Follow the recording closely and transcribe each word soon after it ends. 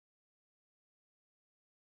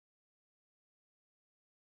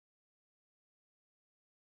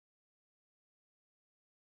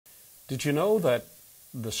Did you know that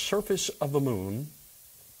the surface of the moon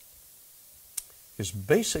is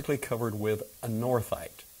basically covered with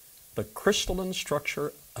anorthite, the crystalline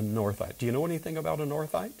structure anorthite? Do you know anything about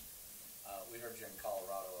anorthite? We heard you in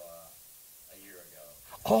Colorado a year ago.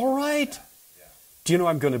 All right. Yeah. Do you know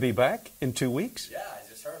I'm going to be back in 2 weeks? Yeah, I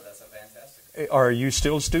just heard. That's a fantastic. Are you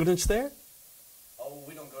still students there? Oh,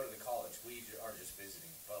 we don't go to the college. We are just visiting.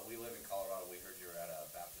 But we live in Colorado. We heard you were at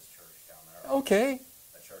a Baptist church down there. Okay.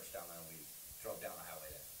 A church down there, and we drove down the highway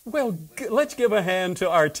there. Well, let's give a hand to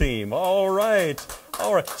our team. All right.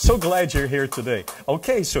 All right. So glad you're here today.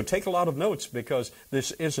 Okay, so take a lot of notes because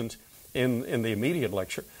this isn't in the immediate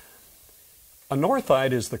lecture.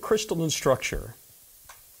 Anorthite is the crystalline structure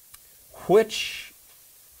which,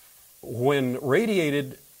 when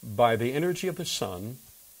radiated by the energy of the sun,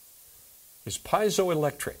 is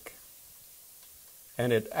piezoelectric.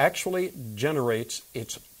 And it actually generates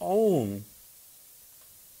its own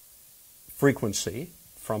frequency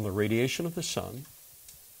from the radiation of the sun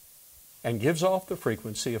and gives off the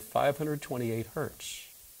frequency of 528 hertz.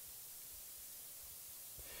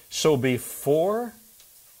 So before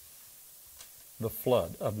the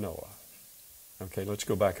flood of Noah, okay, let's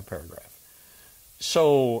go back a paragraph.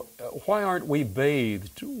 So why aren't we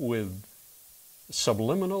bathed with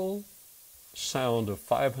subliminal sound of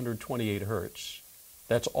 528 hertz?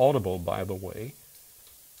 That's audible, by the way.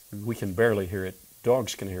 We can barely hear it.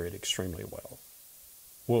 Dogs can hear it extremely well.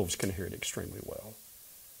 Wolves can hear it extremely well.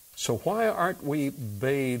 So why aren't we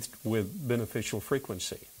bathed with beneficial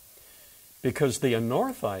frequency? Because the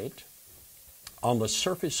anorthite on the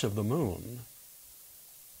surface of the moon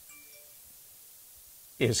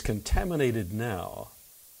is contaminated now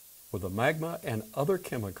with the magma and other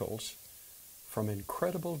chemicals from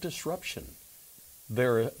incredible disruption.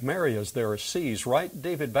 There are mareas, there are seas, right,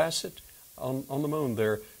 David Bassett, on the moon?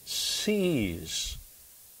 There are seas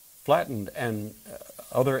flattened and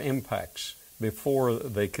other impacts before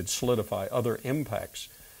they could solidify. Other impacts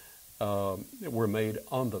were made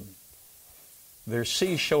on them. There are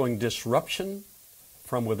seas showing disruption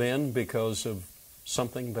from within because of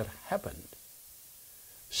something that happened.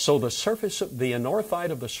 So the anorthite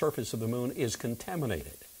of the surface of the moon is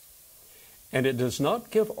contaminated. And it does not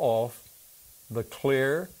give off the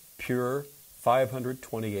clear, pure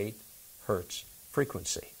 528 hertz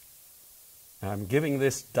frequency. Now, I'm giving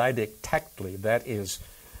this didactically, that is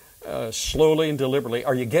slowly and deliberately.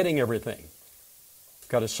 Are you getting everything?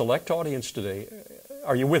 Got a select audience today.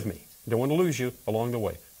 Are you with me? Don't want to lose you along the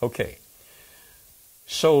way. Okay.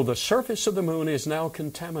 So the surface of the moon is now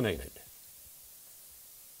contaminated.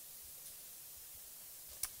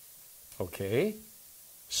 Okay.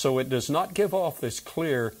 So it does not give off this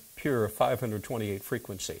clear, pure 528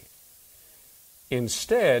 frequency.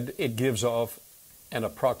 Instead, it gives off an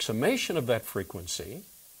approximation of that frequency,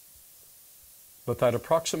 but that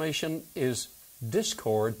approximation is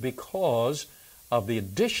discord because of the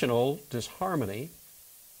additional disharmony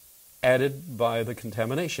added by the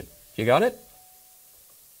contamination. You got it?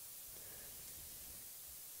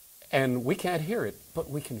 And we can't hear it, but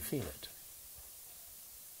we can feel it.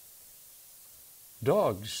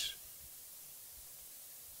 Dogs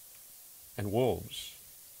and wolves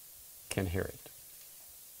can hear it.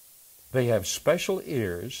 They have special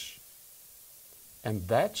ears, and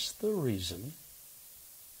that's the reason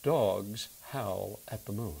dogs howl at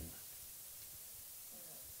the moon.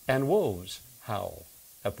 And wolves howl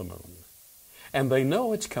at the moon. And they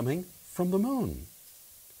know it's coming from the moon.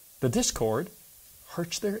 The discord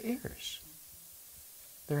hurts their ears.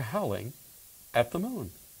 They're howling at the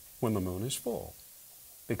moon when the moon is full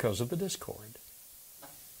because of the discord.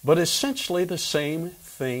 But essentially the same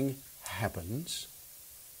thing happens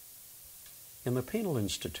in the penal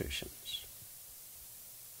institutions.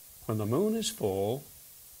 When the moon is full,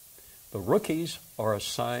 the rookies are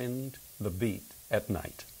assigned the beat at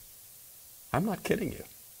night. I'm not kidding you.